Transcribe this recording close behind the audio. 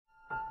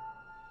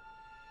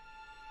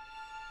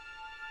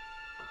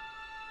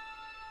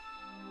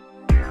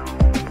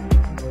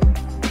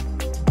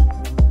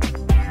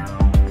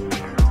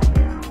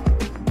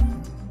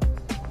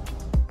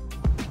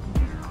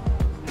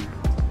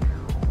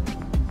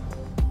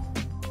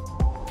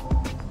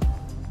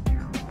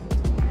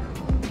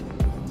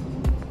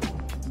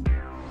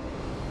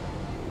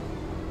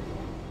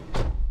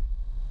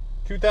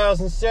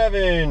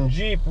2007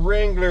 Jeep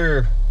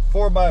Wrangler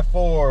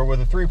 4x4 with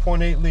a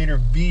 3.8 liter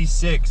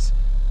V6.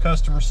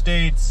 Customer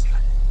states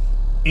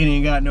it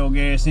ain't got no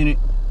gas in it.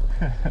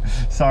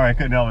 Sorry, I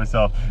couldn't help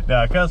myself.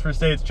 Now, customer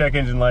states check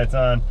engine lights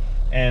on,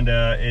 and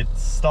it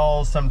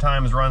stalls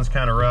sometimes, runs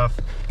kind of rough.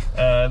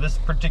 This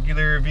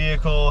particular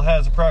vehicle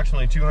has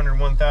approximately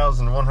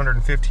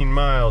 201,115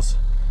 miles.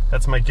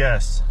 That's my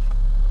guess.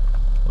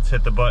 Let's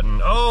hit the button.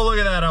 Oh, look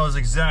at that. I was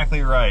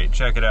exactly right.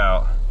 Check it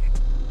out.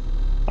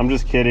 I'm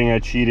just kidding. I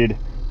cheated.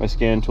 My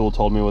scan tool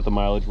told me what the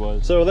mileage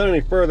was. So without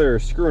any further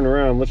screwing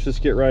around, let's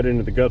just get right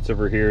into the guts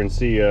over here and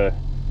see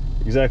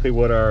exactly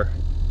what our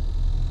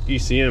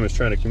ECM is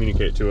trying to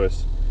communicate to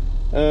us.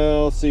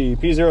 Let's see.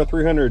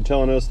 P0300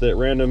 telling us that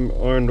random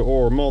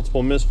and/or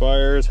multiple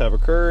misfires have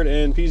occurred,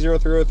 and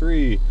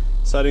P0303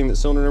 citing that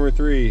cylinder number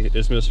 3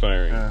 is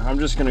misfiring. I'm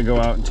just going to go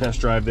out and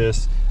test drive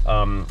this.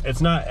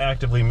 It's not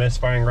actively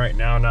misfiring right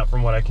now, not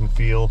from what I can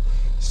feel.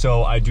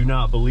 So I do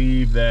not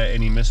believe that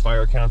any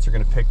misfire counts are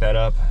going to pick that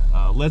up.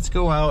 Let's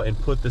go out and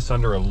put this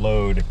under a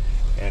load,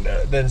 and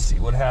then see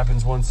what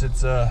happens once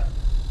it's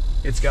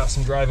got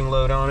some driving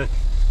load on it.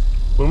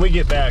 When we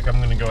get back, I'm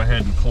going to go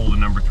ahead and pull the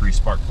number 3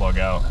 spark plug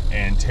out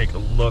and take a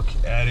look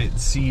at it,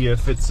 see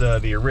if it's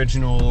the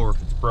original or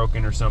if it's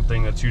broken or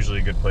something. That's usually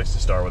a good place to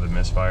start with a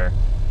misfire.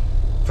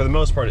 For the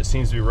most part, it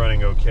seems to be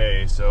running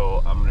okay,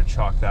 so I'm going to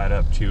chalk that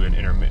up to an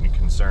intermittent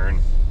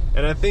concern.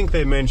 And I think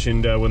they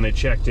mentioned when they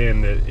checked in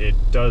that it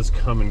does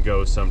come and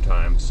go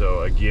sometimes.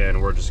 So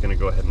again, we're just going to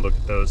go ahead and look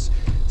at those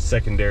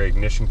secondary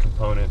ignition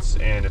components,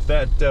 and if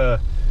that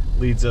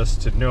leads us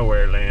to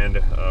nowhere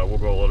land, we'll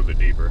go a little bit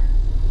deeper.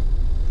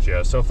 But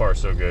yeah, so far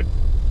so good.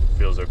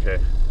 Feels okay.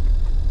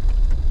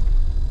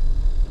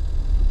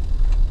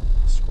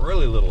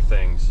 Squirrely little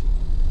things.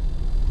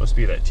 Must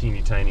be that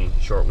teeny tiny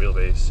short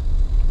wheelbase.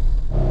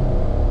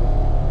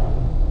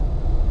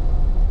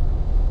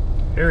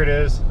 Here it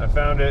is. I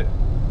found it.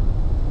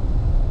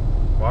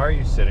 Why are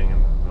you sitting in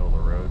the middle of the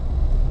road?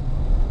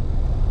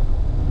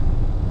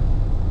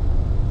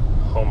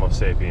 Homo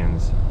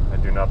sapiens. I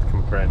do not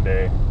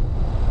comprende.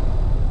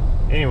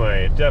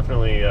 Anyway, it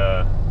definitely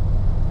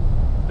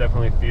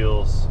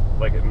feels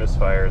like it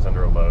misfires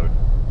under a load.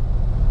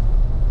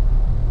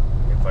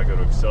 If I go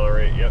to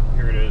accelerate, yep,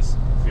 here it is.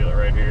 Feel it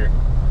right here.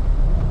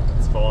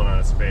 It's falling on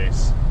its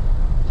face.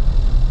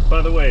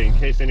 By the way, in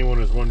case anyone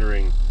was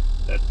wondering,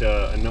 that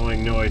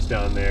annoying noise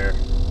down there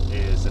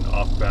is an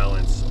off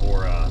balance,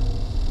 or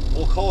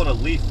we'll call it a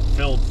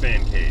leaf-filled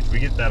fan cage. We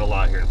get that a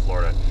lot here in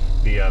Florida.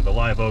 The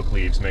live oak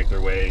leaves make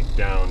their way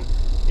down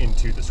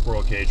into the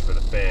squirrel cage for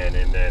the fan,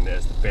 and then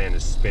as the fan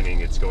is spinning,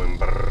 it's going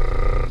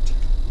brrrrt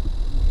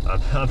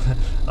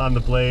on the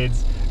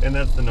blades, and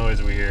that's the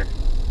noise we hear.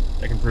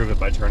 I can prove it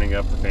by turning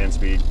up the fan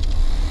speed.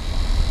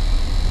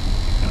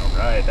 All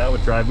right, that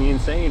would drive me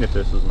insane if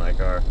this was my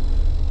car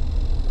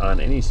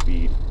on any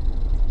speed.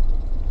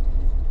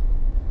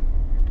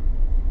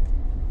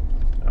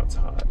 Now it's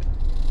hot.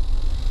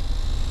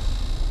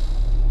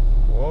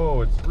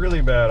 Whoa, it's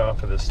really bad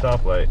off of this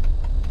stoplight.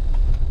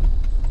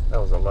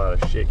 That was a lot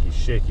of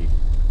shaky.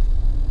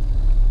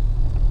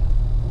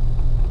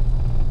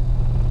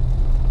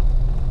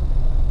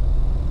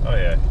 Oh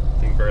yeah,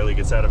 thing barely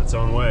gets out of its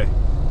own way.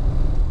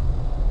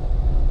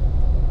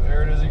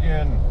 There it is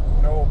again.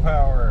 No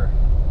power.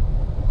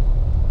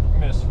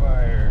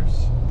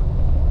 Misfires.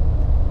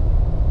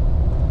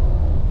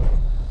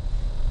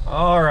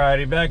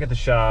 Alrighty, back at the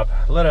shop.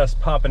 Let us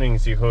pop an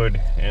Ingsy hood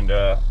and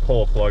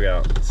pull a plug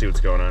out. Let's see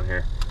what's going on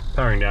here.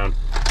 Powering down.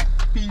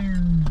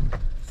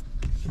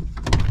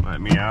 Let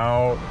me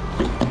out.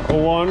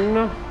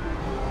 1,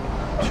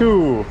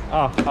 2.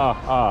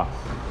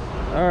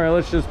 Alright,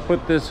 let's just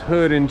put this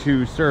hood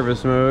into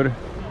service mode.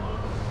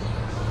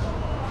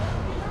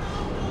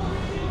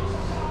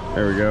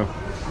 There we go.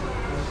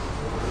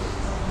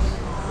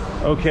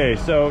 Okay,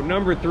 so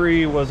number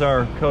 3 was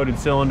our coated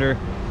cylinder,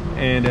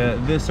 and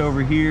this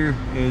over here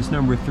is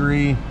number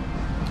 3.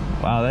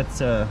 Wow,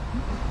 that's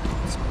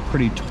it's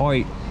pretty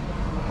tight.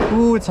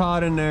 Ooh, it's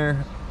hot in there.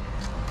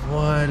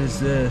 What is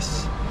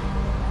this?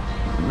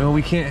 No,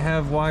 we can't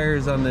have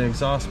wires on the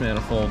exhaust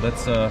manifold.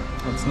 That's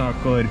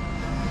not good.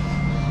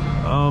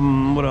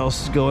 What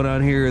else is going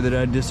on here that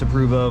I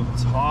disapprove of?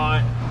 It's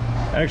hot.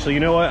 Actually, you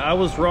know what? I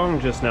was wrong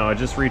just now. I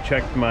just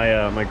rechecked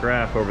my my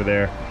graph over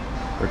there,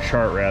 or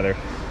chart rather,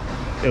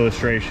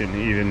 illustration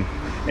even,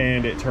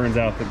 and it turns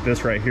out that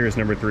this right here is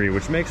number 3,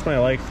 which makes my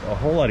life a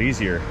whole lot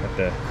easier at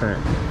the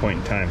current point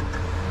in time,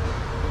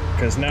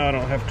 because now I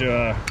don't have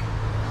to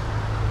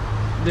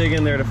dig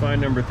in there to find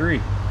number 3.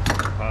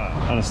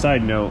 On a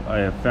side note, I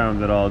have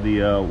found that all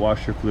the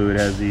washer fluid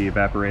has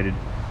evaporated.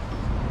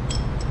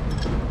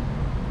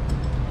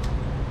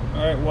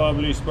 Alright,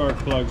 wobbly spark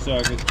plug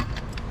socket.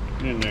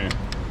 Get in there.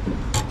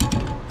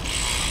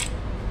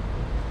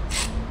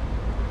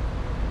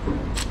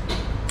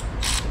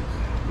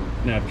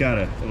 Now I've got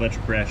an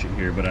electric ratchet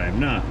here, but I am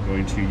not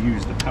going to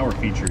use the power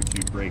feature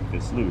to break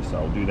this loose.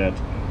 I'll do that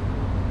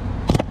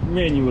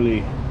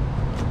manually,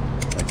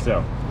 like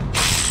so.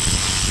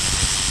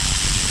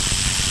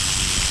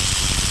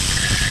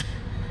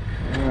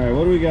 All right,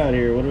 what do we got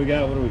here? What do we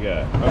got? What do we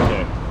got?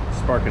 Okay,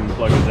 spark and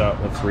plug is out.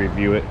 Let's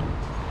review it.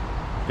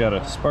 Got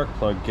a spark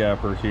plug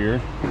gapper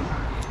here.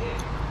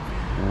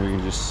 And we can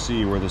just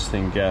see where this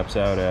thing gaps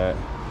out at.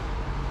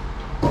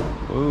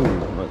 Ooh,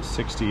 what,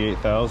 68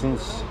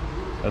 thousandths?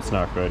 That's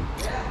not good.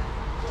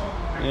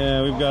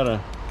 Yeah, we've got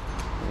a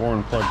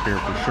worn plug here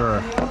for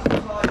sure.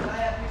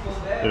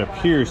 It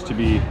appears to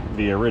be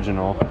the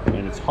original,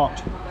 and it's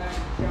hot.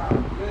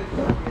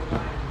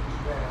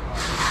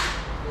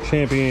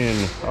 Champion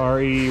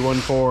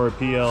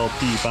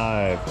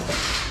RE14PLP5.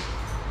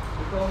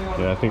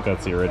 Yeah, I think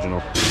that's the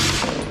original.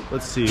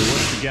 Let's see,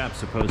 what's the gap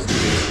supposed to be?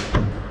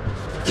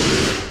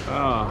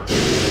 Ah,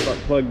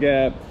 plug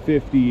gap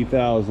 50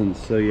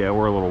 thousandths. So yeah,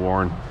 we're a little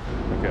worn.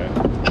 Okay.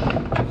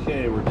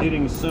 Okay, we're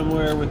getting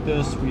somewhere with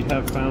this. We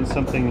have found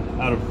something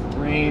out of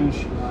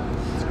range.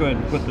 Let's go ahead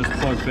and put this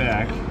plug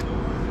back.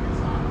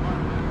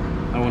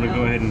 I want to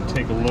go ahead and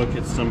take a look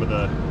at some of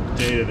the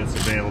data that's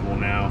available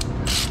now.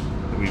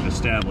 We've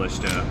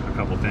established a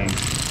couple things.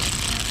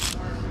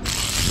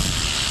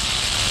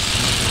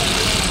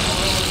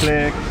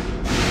 Click.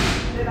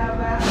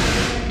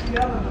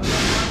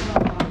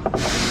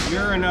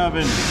 You're an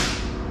oven.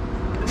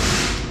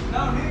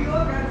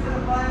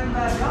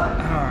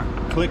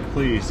 Click,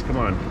 please. Come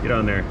on, get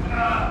on there.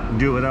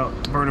 Do it without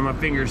burning my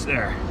fingers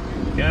there.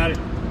 Got it.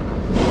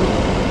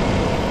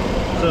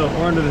 So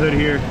we're under the hood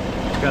here.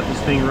 Got this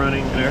thing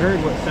running, and I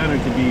heard what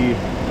sounded to be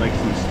like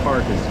some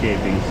spark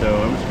escaping,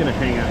 so I'm just gonna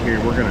hang out here.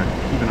 We're gonna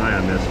keep an eye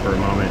on this for a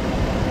moment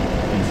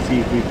and see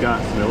if we've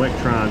got some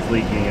electrons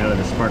leaking out of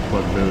the spark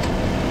plug booth.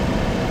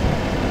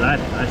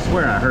 I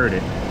swear I heard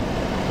it.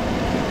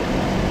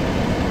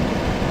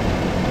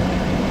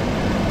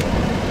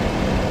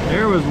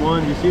 There was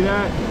one, you see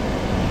that?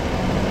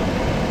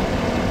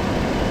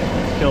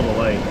 Let's kill the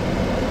light.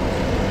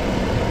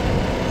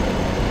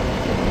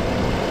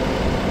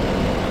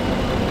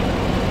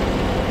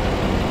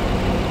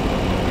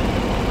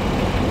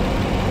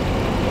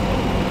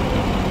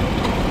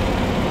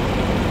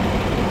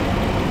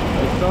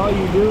 Saw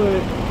you do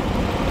it.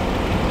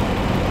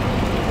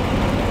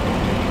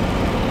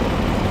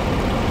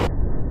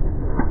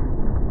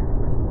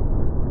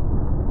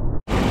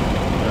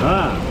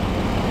 Ah,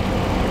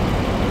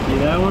 see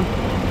that one?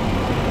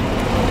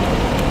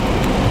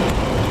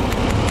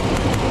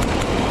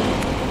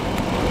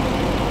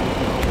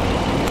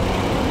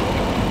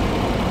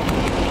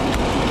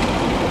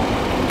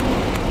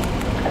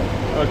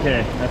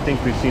 Okay, I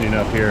think we've seen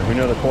enough here. We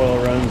know the coil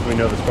runs, we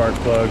know the spark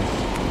plugs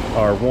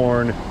are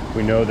worn.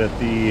 We know that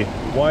the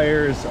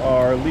wires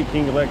are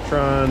leaking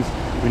electrons.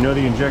 We know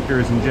the injector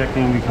is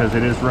injecting because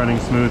it is running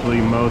smoothly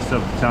most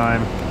of the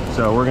time.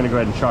 So we're gonna go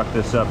ahead and chalk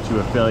this up to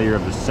a failure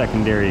of the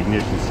secondary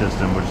ignition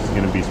system, which is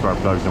gonna be spark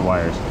plugs and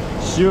wires.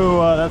 So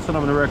that's what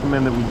I'm gonna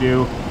recommend that we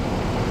do.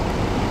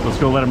 Let's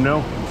go let them know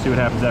and see what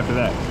happens after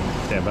that.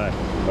 Stand by.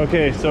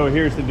 Okay, so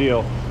here's the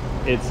deal.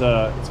 It's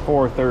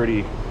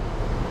 4:30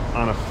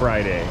 on a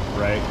Friday,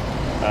 right?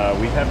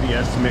 We have the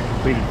estimate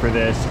completed for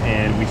this,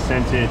 and we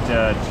sent it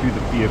to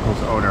the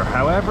vehicle's owner.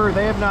 However,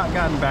 they have not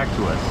gotten back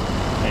to us,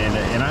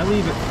 and I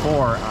leave at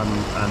 4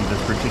 on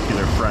this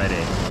particular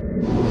Friday.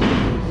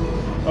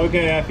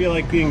 Okay, I feel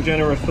like being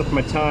generous with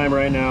my time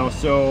right now,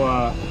 so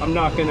I'm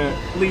not gonna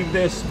leave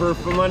this for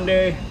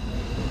Monday.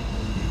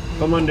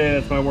 For Monday,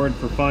 that's my word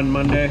for fun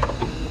Monday.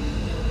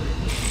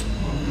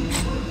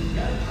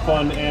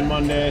 Fun and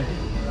Monday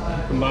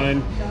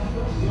combined.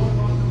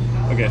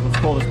 Okay, let's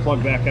pull this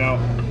plug back out.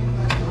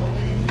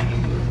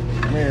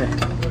 Here.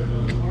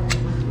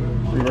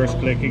 Reverse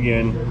click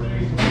again.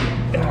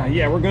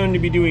 Yeah, we're going to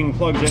be doing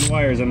plugs and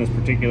wires on this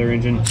particular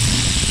engine.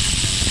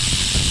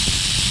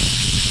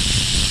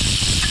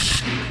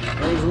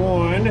 There's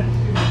one.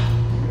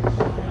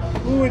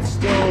 Ooh, it's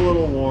still a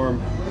little warm.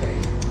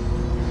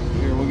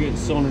 Here, we'll get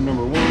cylinder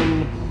number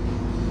 1.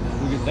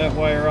 We'll get that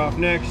wire off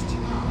next.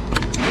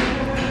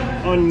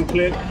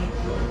 Unclick.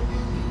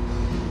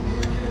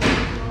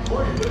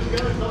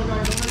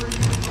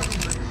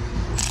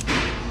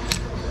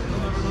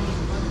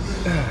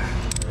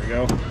 There we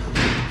go.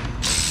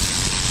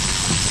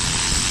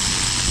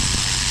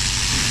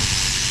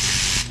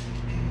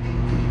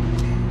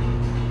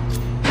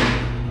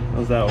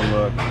 How's that one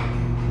look?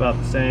 About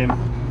the same.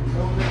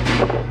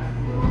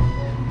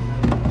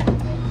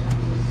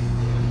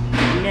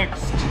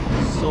 Next,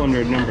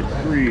 cylinder number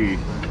 3.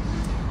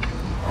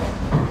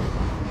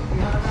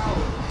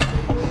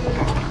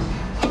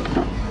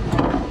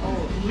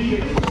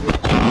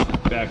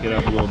 Back it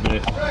up a little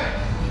bit.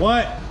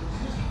 What?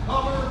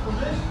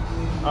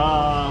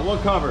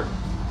 What cover?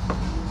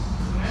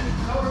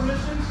 Cover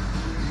missing?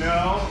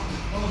 No.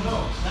 Oh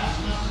no, that's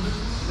not the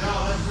missing. No,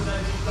 that's for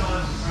that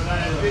Nissan, or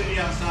that Infinity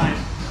outside.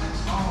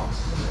 Oh.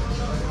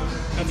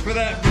 That's for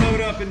that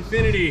blowed up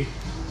Infinity.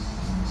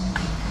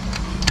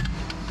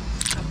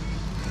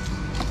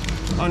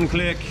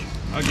 Unclick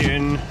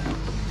again.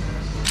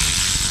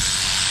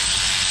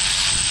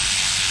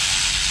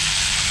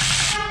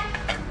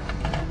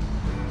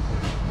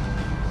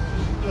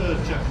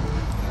 Check.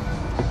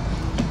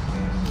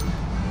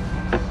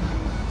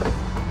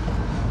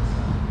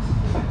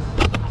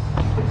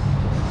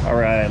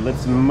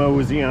 let's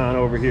mosey on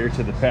over here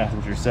to the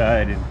passenger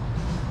side, and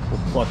we'll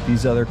pluck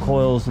these other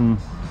coils and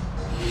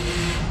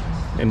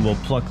we'll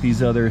pluck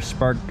these other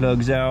spark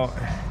plugs out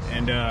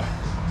and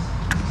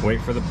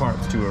wait for the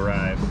parts to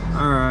arrive.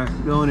 All right,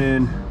 going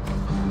in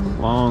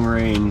long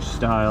range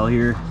style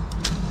here.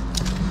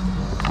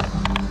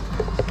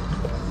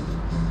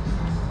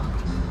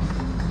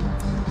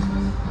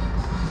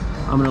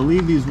 I'm gonna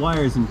leave these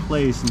wires in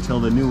place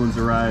until the new ones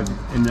arrive,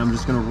 and I'm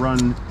just gonna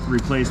run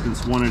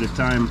replacements one at a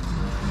time.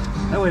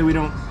 That way we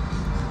don't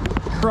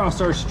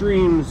cross our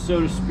streams, so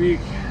to speak.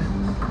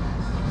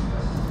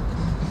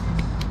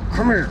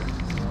 Come here.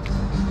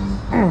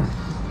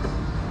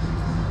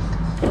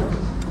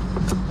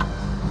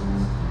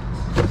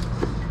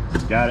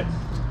 Got it.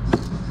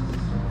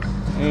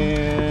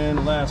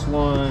 And last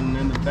one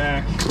in the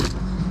back.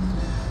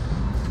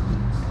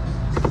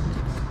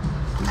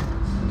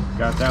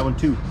 Got that one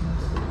too.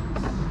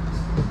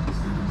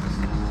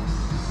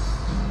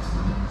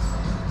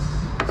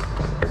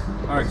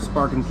 All right,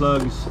 sparking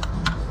plugs.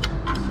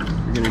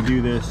 You're gonna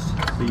do this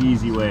the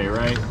easy way,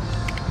 right?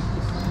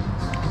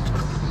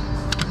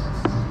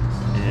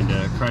 And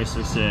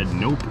Chrysler said,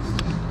 nope.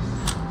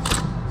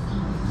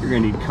 You're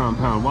gonna need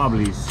compound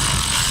wobblies.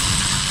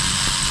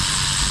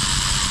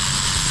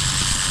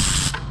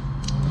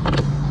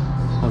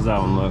 How's that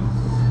one look?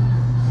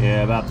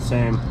 Yeah, about the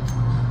same.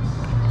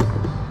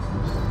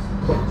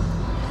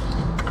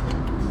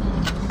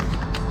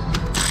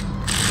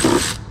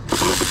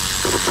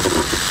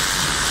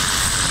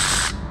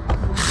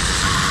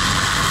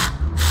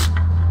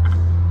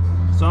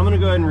 So I'm gonna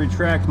go ahead and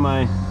retract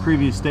my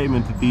previous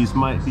statement that these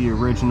might be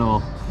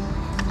original.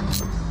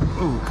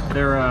 Ooh,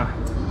 they're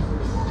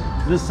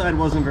this side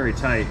wasn't very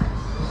tight,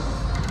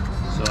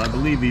 so I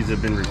believe these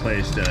have been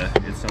replaced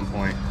at some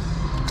point.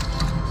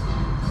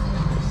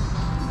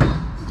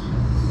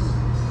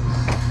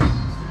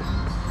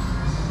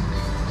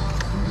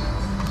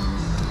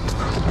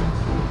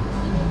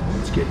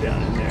 Let's get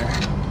down in there.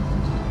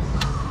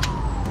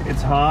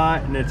 It's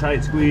hot and a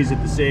tight squeeze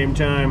at the same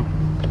time.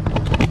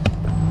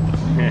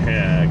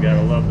 Yeah,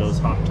 gotta love those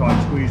hot taut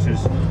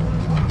squeezes.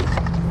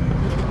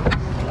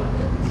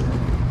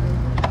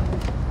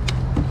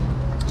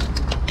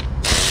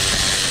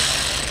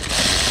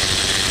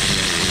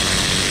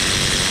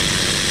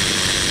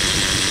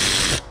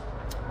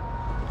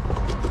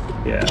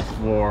 Yeah,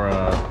 for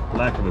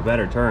lack of a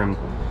better term,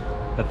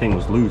 that thing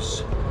was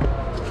loose.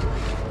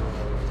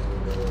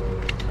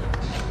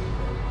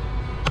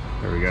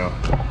 There we go.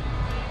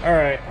 All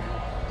right,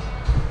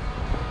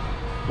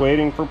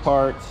 waiting for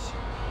parts.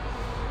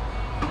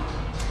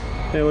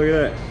 Hey, look at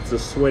that. It's a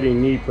sweaty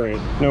knee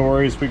print. No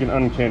worries, we can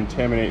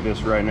uncontaminate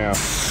this right now.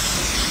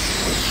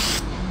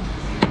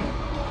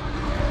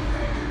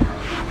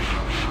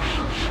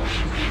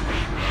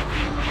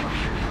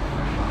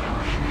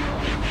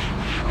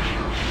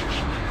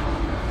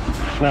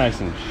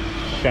 Nice and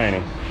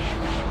shiny.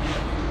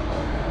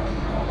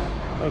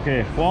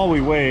 Okay, while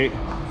we wait,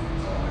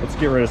 let's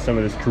get rid of some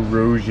of this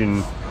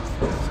corrosion.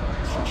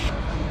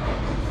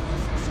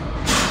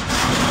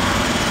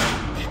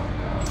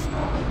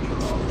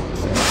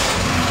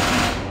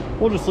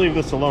 We'll just leave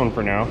this alone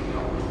for now.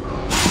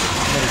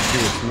 Let it do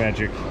its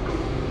magic.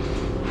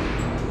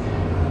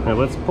 Now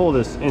let's pull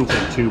this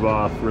intake tube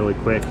off really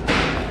quick.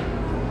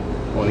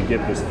 I want to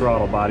give this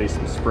throttle body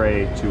some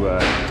spray to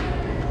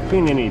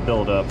clean any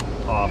buildup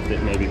off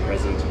that may be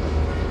present.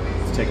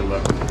 Let's take a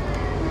look.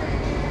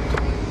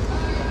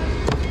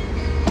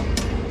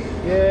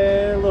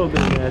 Yeah, a little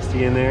bit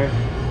nasty in there.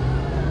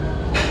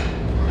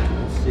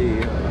 Let's see.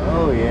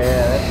 Oh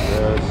yeah, that's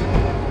gross.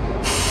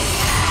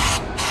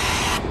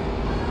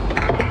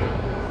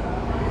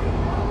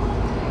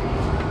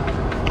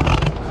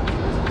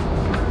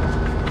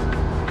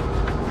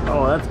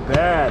 Oh, that's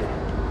bad.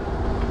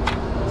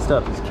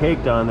 Stuff is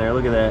caked on there.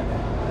 Look at that.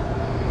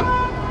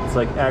 It's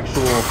like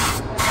actual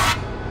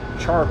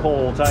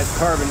charcoal type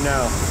carbon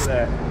now. Look at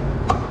that.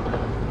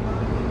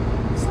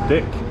 It's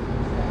thick.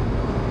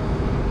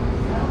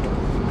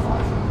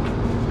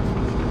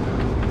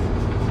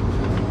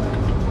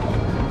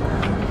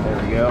 There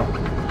we go.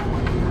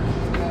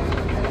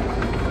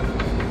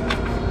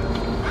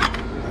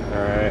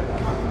 All right.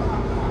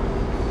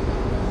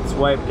 Let's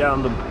wipe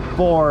down the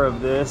bore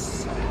of this.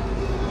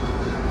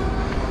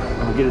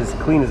 Get it as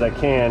clean as I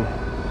can.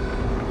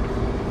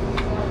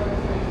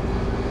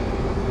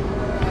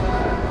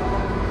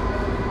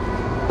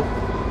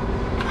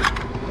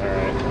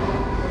 Alright.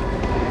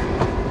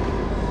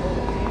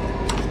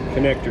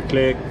 Connector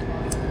click.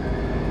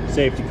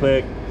 Safety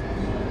click.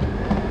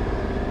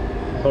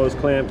 Hose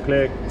clamp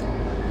click.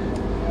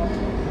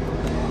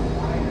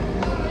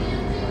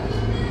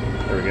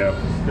 There we go.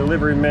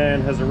 Delivery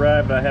man has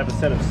arrived. I have a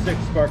set of 6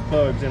 spark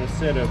plugs and a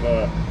set of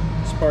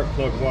spark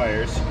plug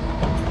wires.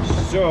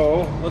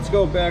 So let's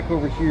go back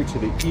over here to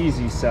the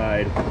easy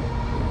side,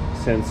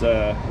 since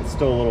it's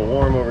still a little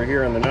warm over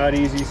here on the not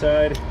easy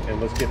side, and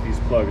let's get these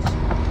plugs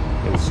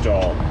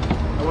installed.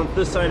 And once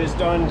this side is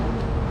done,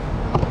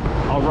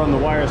 I'll run the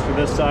wires for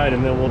this side,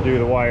 and then we'll do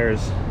the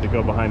wires that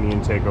go behind the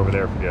intake over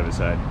there for the other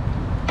side.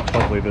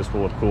 Hopefully this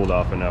will have cooled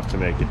off enough to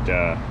make it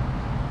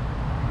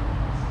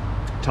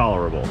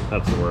tolerable.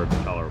 That's the word,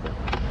 tolerable.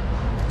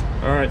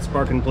 All right,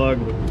 spark and plug.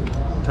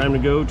 Time to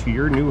go to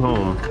your new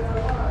home,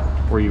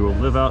 where you will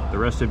live out the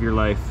rest of your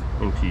life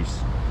in peace.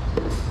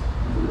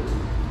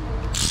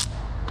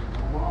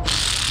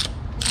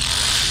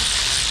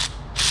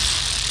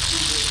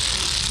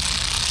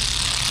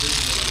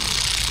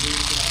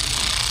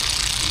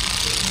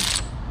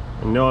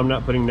 And no, I'm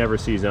not putting Never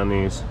Sees on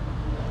these.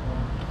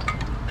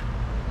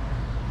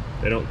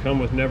 They don't come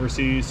with Never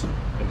Sees,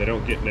 and they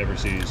don't get Never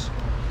Sees.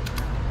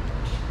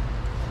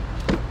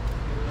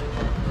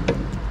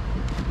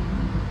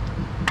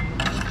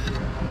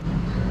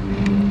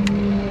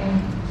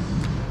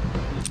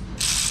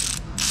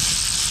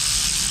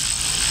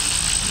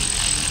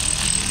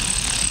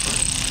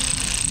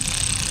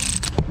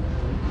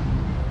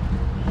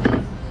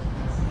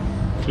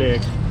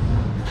 Click.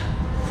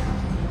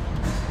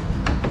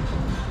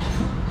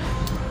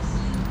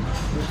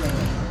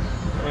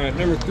 Alright,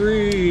 number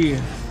 3.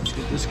 Let's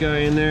get this guy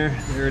in there.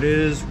 There it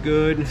is.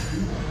 Good.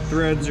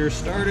 Threads are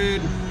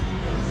started.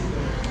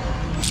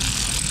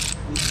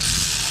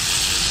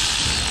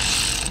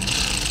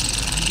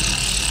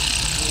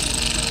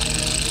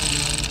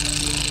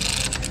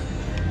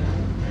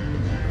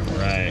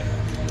 Alright.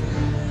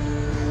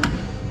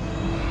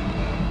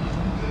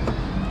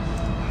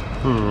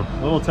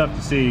 A little tough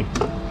to see.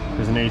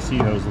 There's an AC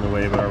hose in the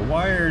way, but our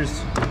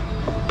wires,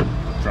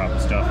 dropping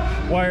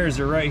stuff. Wires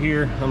are right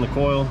here on the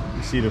coil.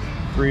 You see the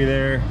 3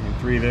 there and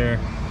 3 there.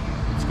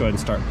 Let's go ahead and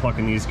start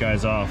plucking these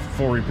guys off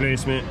for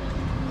replacement.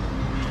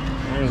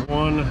 There's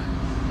one.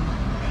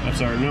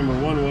 That's our number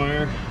 1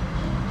 wire.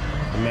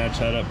 I'll match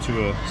that up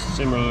to a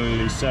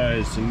similarly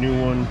sized new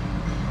one,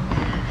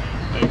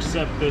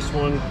 except this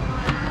one.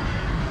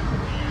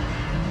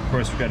 Of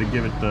course, we've got to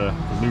give it the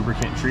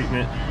lubricant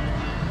treatment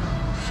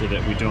so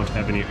that we don't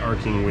have any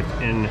arcing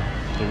within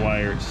the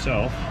wire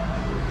itself.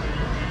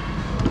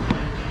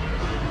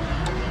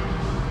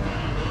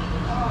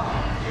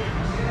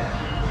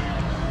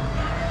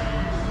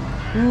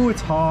 Ooh,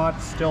 it's hot,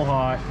 still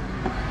hot.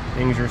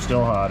 Things are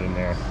still hot in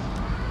there.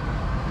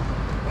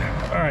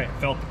 All right,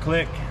 felt the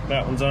click.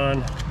 That one's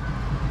on.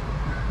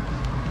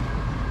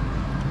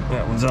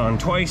 That one's on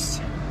twice.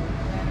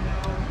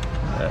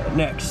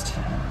 Next,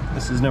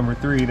 this is number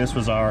 3. This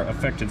was our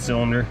affected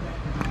cylinder.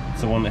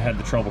 It's the one that had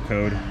the trouble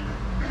code.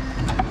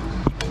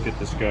 Let's get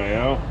this guy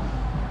out.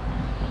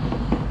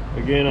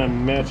 Again,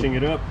 I'm matching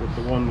it up with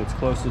the one that's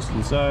closest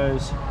in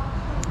size.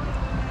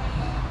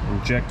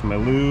 Inject my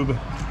lube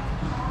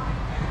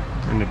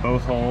into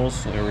both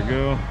holes. There we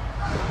go.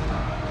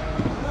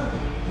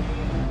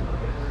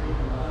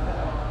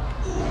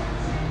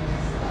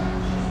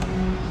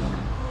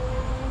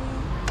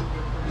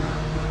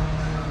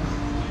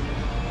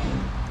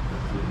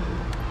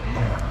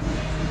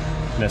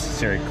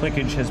 Necessary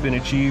clickage has been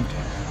achieved.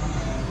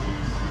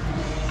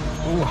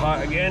 Ooh,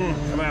 hot again.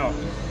 Come out.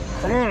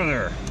 Come out of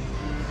there.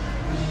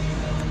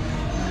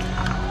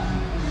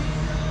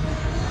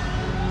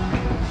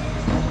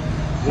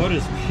 What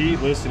is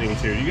Pete listening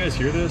to? Do you guys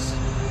hear this?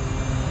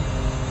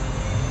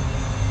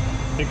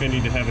 I think I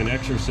need to have an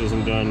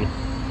exorcism done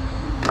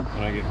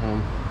when I get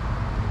home.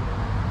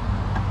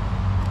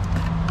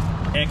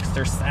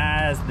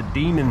 Exorcise the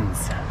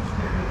demons.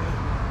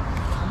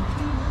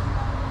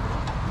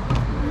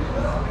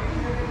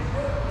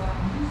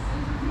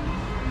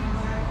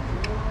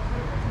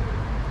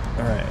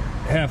 All right,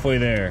 halfway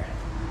there.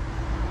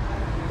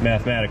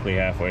 Mathematically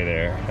halfway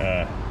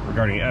there.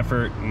 Regarding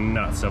effort,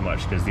 not so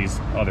much, because these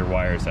other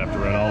wires have to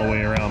run all the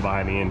way around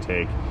behind the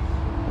intake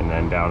and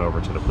then down over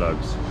to the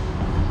plugs.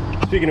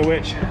 Speaking of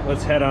which,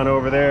 let's head on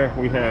over there.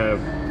 We have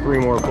 3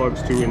 more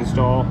plugs to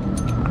install.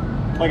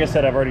 Like I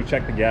said, I've already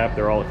checked the gap.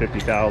 They're all at 50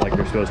 thou like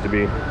they're supposed to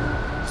be,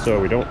 so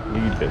we don't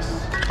need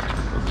this.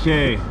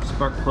 Okay,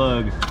 spark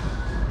plug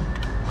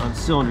on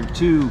cylinder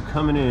 2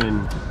 coming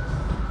in.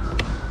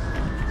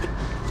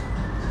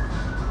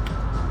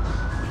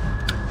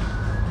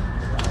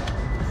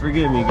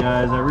 Forgive me,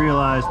 guys. I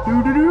realized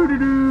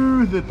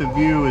that the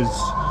view is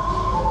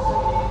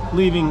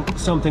leaving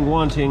something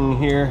wanting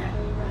here.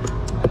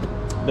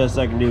 Best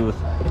I can do with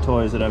the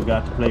toys that I've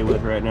got to play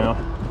with right now.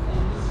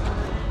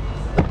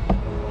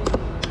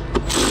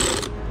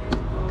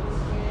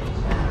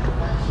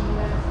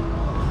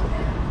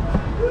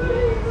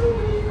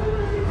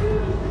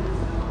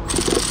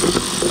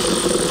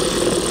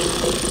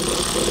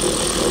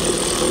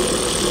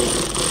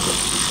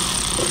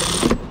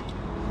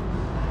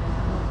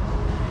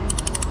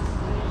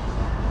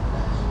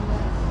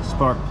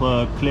 Spark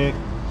plug, click.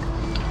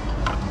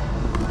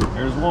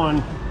 There's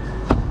one.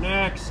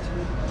 Next.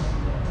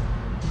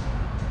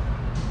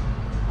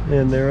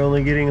 And they're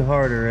only getting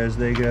harder as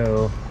they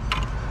go.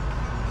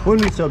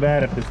 Wouldn't be so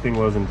bad if this thing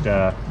wasn't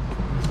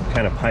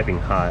kind of piping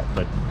hot,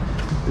 but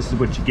this is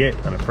what you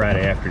get on a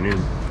Friday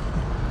afternoon.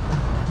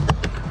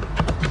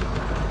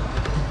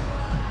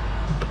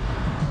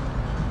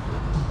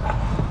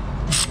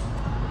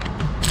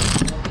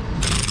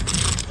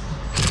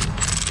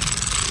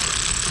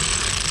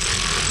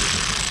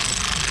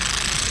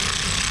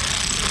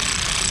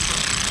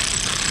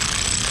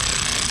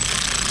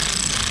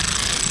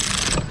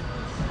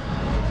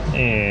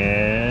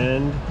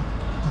 and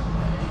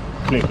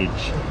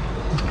clickage.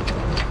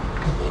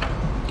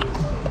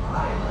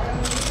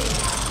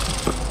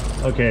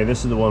 Okay,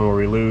 this is the one where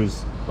we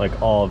lose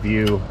like all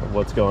view of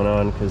what's going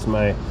on because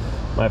my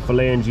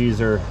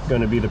phalanges are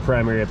going to be the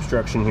primary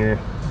obstruction here.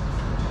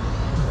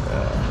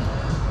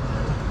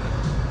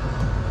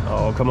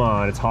 Oh, come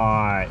on, it's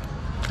hot.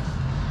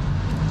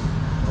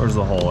 Where's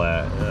the hole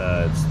at?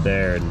 It's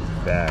there and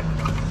back.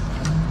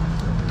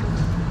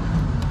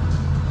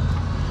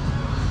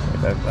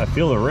 I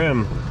feel the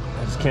rim.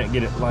 I just can't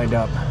get it lined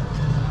up.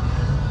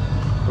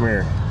 Come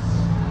here.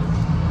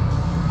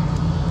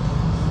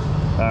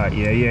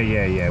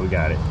 Yeah, we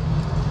got it.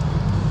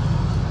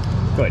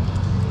 Good.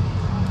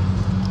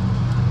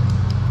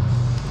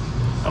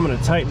 I'm gonna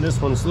tighten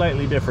this one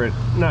slightly different.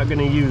 I'm not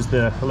gonna use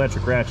the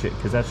electric ratchet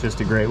because that's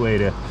just a great way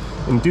to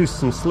induce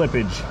some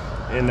slippage,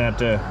 and that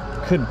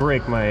could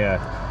break my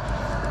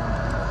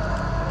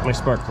my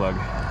spark plug,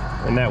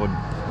 and that would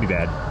be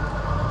bad.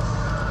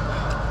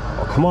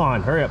 Oh, come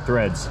on, hurry up,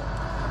 threads.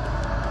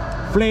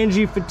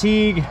 Flange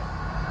fatigue.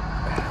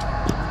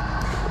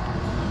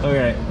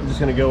 Okay, I'm just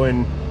gonna go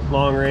in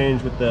long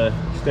range with the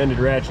extended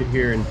ratchet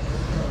here and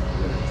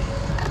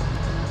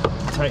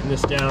tighten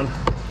this down,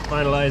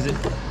 finalize it.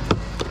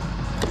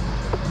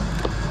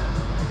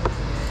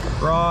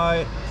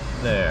 Right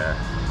there.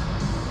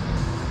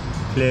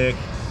 Click.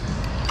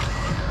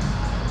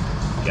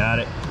 Got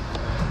it.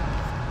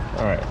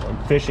 All right,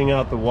 I'm fishing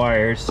out the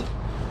wires.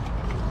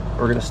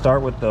 We're gonna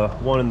start with the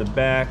one in the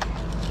back.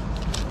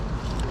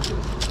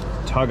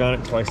 Tug on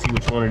it until I see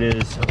which one it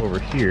is over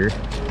here,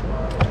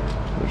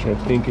 which I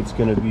think it's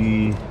gonna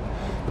be,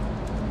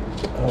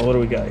 oh, what do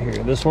we got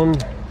here? This one?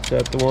 Is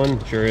that the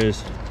one? Sure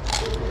is.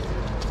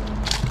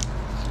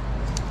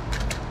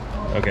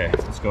 Okay,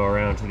 let's go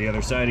around to the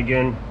other side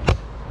again.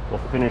 We'll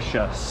finish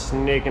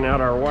snaking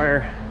out our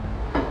wire,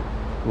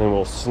 and then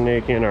we'll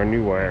snake in our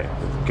new wire.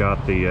 We've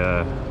got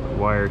the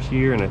wires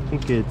here, and I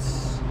think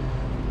it's,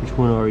 which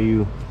one are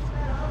you?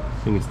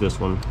 I think it's this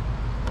one.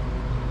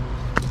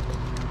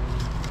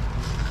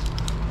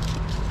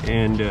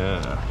 And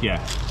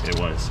yeah, it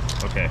was.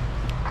 Okay,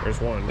 there's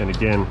one. And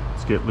again,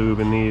 let's get lube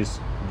in these,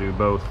 do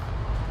both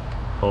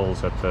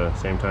holes at the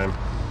same time.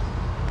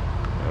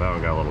 Oh, that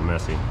one got a little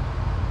messy.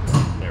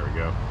 There we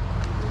go.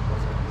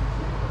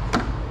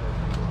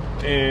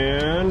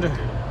 And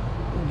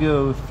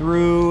go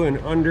through and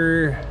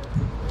under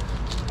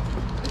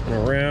and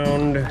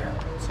around.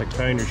 It's like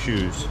tying your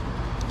shoes.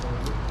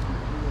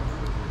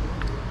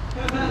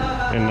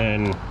 And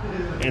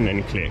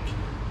then click.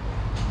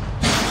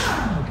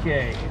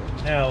 Okay,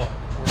 now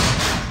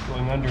we're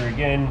going under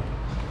again.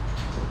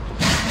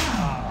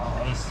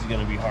 Oh, this is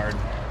gonna be hard.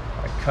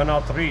 I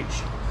cannot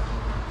reach.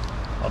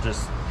 I'll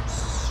just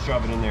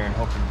shove it in there and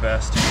hope for the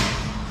best.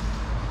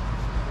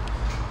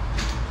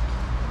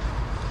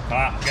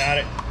 Ah, got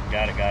it.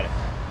 Got it.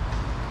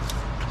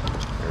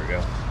 There we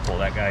go. Pull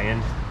that guy in.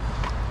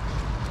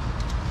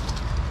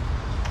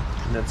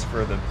 And that's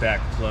for the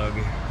back plug.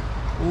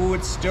 Ooh,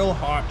 it's still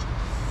hot.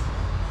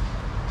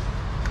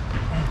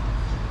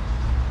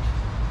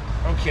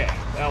 Okay,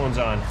 that one's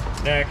on.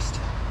 Next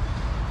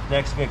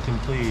victim,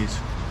 please.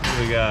 What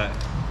do we got?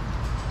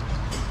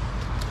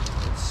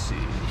 Let's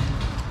see.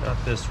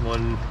 Not this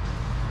one.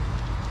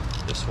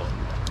 This one.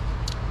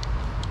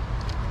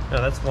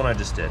 No, that's the one I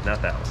just did,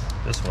 not that one.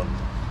 This one.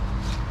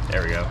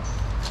 There we go.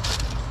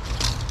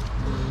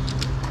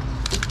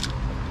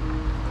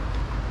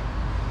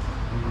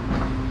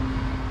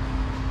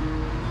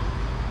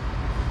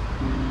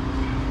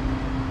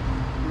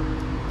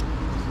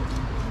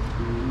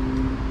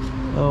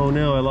 Oh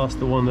no, I lost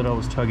the one that I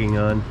was tugging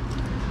on.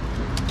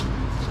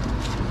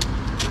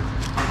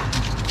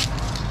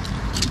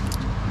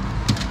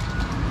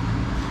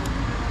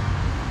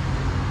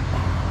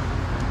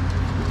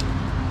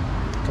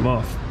 Come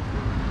off.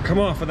 Come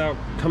off without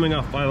coming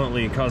off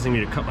violently and causing me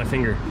to cut my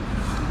finger.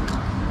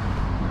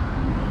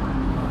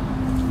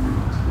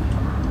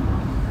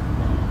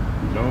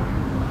 No.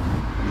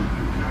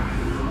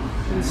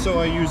 And so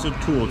I use a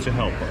tool to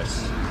help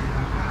us.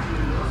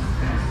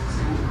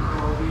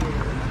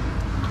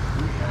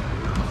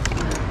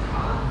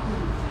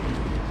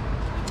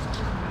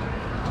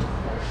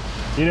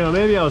 You know,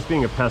 maybe I was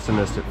being a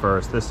pessimist at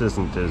first. This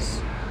isn't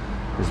as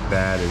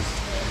bad as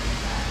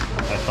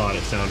I thought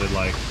it sounded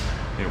like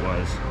it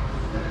was.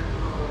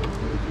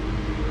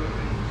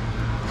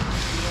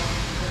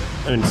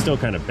 I mean, it's still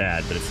kind of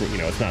bad, but it's, you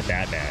know, it's not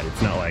that bad.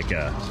 It's not like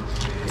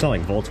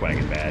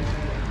Volkswagen bad.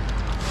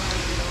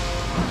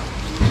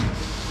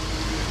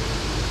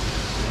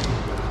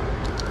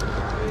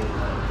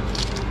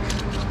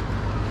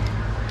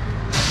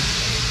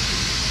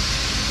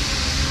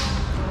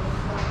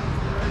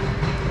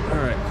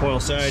 All right, coil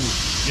side,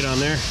 get on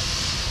there.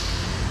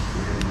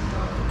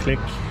 Click,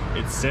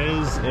 it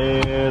says,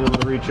 and I'm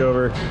gonna reach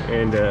over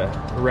and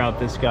route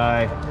this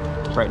guy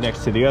right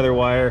next to the other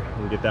wire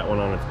and get that one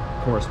on its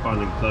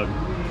corresponding plug.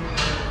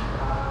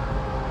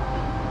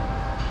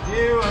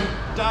 Ew, I'm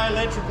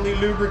dielectrically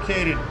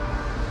lubricated.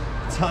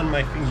 It's on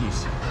my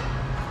fingies.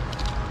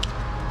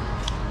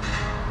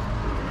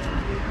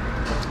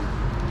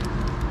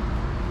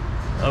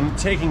 I'm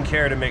taking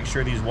care to make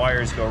sure these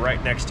wires go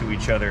right next to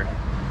each other.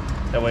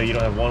 That way you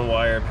don't have one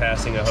wire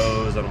passing a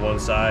hose on one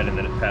side and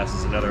then it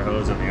passes another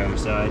hose on the other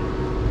side.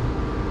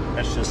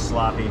 That's just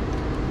sloppy,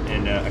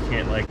 and I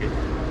can't like it.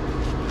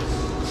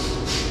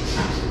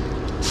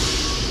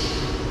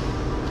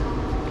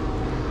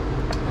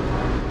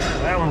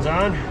 That one's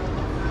on.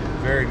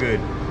 Very good.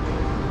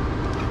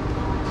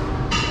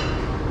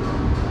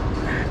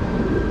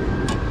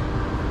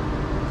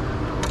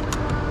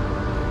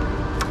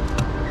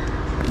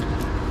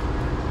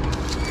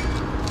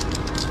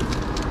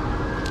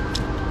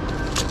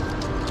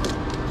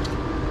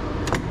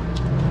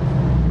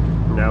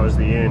 Now is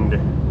the end.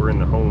 We're in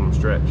the home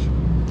stretch.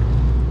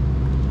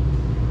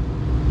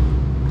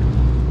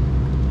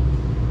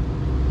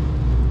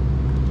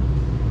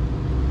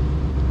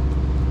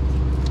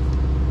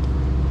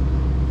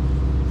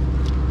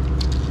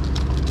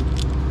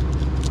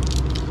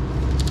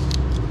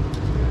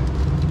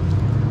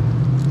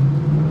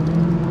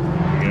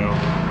 There we go.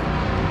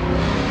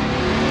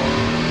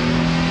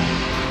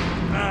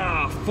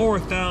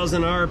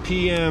 4,000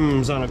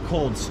 RPMs on a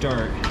cold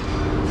start.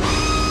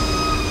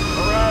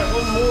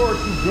 One more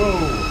to go.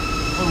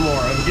 One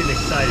more. I'm getting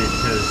excited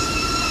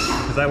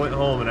because I went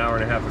home an hour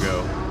and a half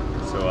ago,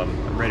 so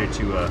I'm ready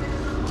to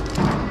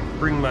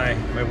bring my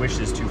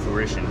wishes to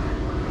fruition.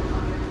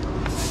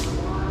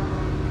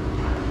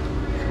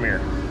 Come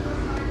here.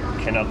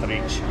 Cannot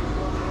reach.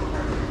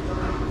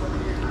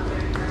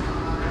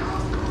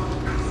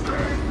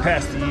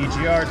 Past the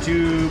EGR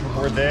tube.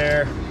 We're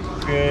there.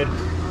 Good.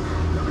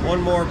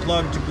 One more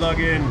plug to plug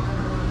in.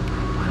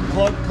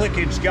 Plug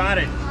clickage. Got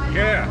it.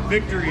 Yeah,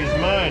 victory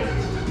is mine.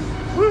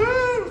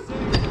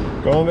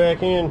 Woohoo! Going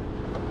back in.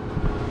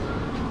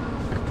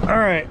 All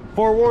right,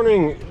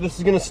 forewarning, this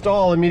is gonna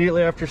stall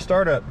immediately after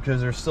startup because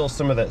there's still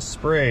some of that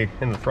spray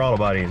in the throttle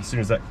body, and as soon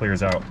as that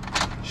clears out,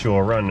 she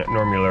will run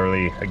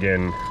normally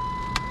again.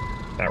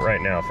 Not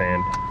right now,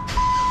 fan.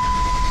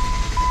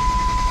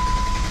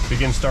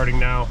 Begin starting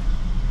now.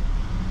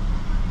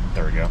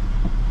 There we go.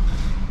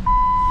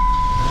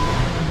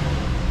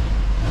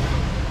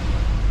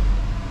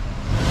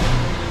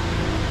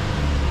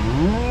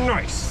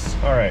 Nice.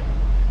 All right,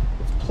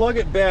 let's plug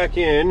it back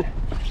in.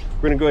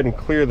 We're gonna go ahead and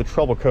clear the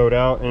trouble code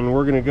out, and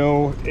we're gonna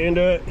go and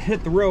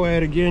hit the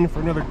ROAD again for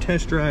another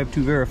test drive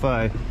to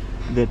verify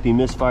that the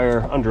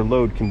misfire under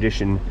load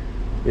condition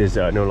is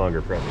no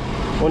longer present.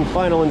 One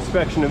final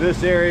inspection of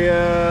this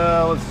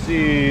area. Let's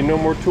see, no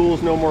more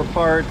tools, no more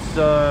parts,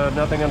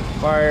 nothing on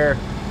fire.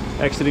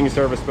 Exiting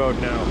service mode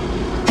now.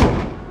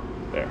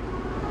 There.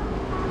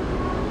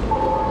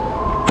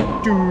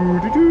 Do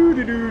do do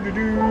do do do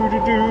do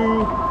do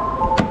do.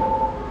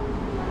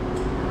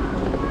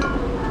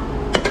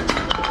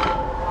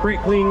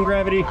 Brake clean,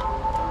 gravity.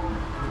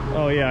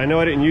 Oh yeah, I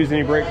know I didn't use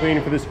any brake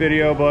cleaning for this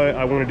video, but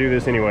I want to do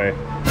this anyway.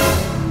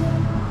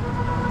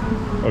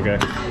 Okay.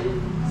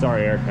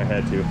 Sorry, Eric, I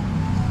had to.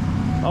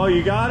 Oh,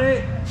 you got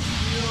it?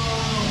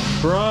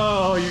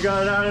 Bro, you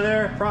got it out of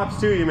there? Props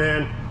to you,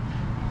 man.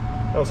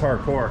 That was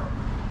hardcore.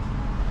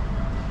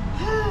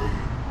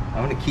 I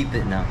want to keep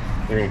it now.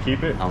 You're gonna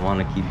keep it? I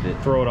want to keep it.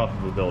 Throw it off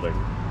of the building.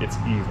 It's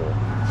evil.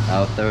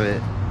 I'll throw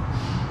it.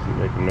 You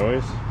make a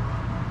noise?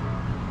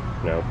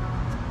 No.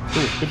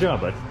 Ooh, good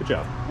job, bud. Good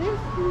job.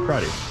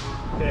 Proud of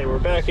you. Okay, we're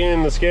back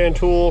in the scan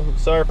tool.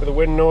 Sorry for the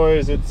wind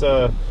noise. It's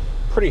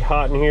pretty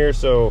hot in here,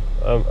 so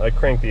I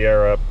cranked the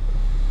air up.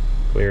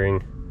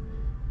 Clearing.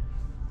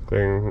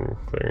 Clearing,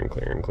 clearing,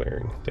 clearing,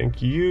 clearing.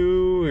 Thank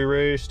you.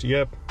 Erased.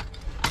 Yep.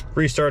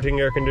 Restarting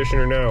air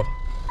conditioner now.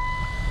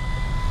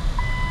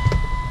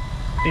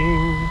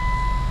 Ding.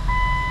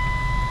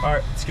 All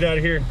right, let's get out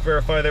of here and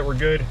verify that we're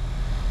good.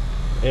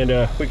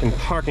 And we can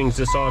parking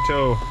this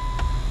auto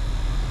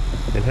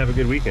and have a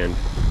good weekend.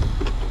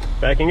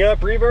 Backing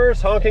up,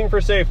 reverse, honking for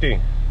safety.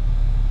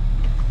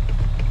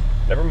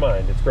 Never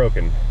mind, it's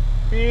broken.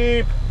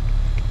 Beep.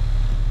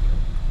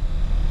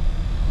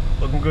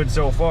 Looking good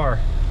so far.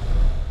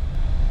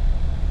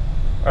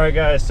 All right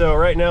guys, so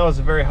right now is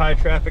a very high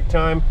traffic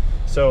time.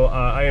 So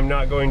I am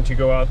not going to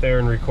go out there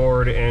and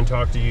record and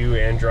talk to you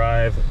and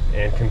drive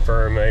and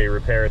confirm a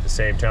repair at the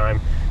same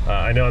time.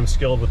 I know I'm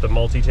skilled with the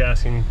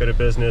multitasking bit of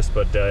business,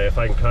 but if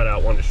I can cut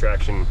out one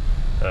distraction,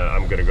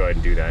 I'm gonna go ahead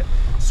and do that.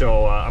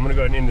 So I'm gonna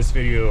go ahead and end this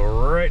video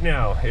right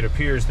now. It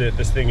appears that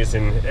this thing is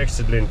in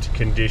excellent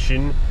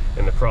condition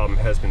and the problem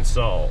has been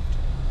solved.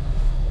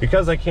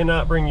 Because I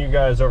cannot bring you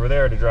guys over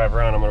there to drive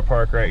around, I'm gonna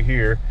park right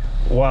here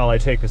while I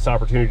take this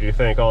opportunity to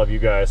thank all of you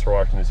guys for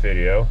watching this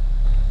video.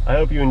 I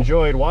hope you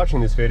enjoyed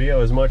watching this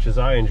video as much as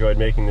I enjoyed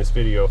making this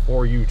video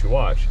for you to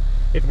watch.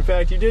 If in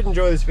fact you did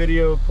enjoy this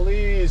video,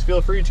 please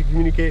feel free to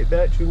communicate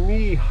that to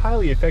me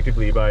highly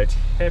effectively by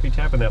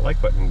tapping that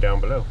like button down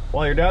below.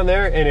 While you're down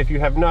there, and if you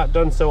have not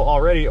done so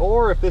already,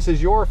 or if this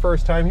is your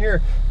first time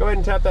here, go ahead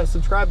and tap that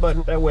subscribe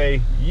button. That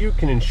way you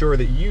can ensure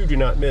that you do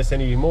not miss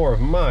any more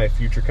of my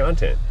future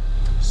content.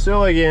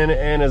 So again,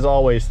 and as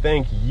always,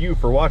 thank you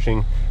for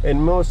watching,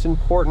 and most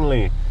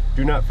importantly,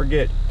 do not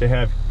forget to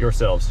have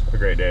yourselves a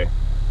great day.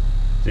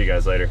 See you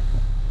guys later.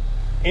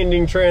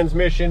 Ending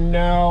transmission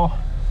now.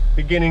 Beep.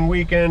 beginning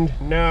weekend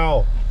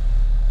now.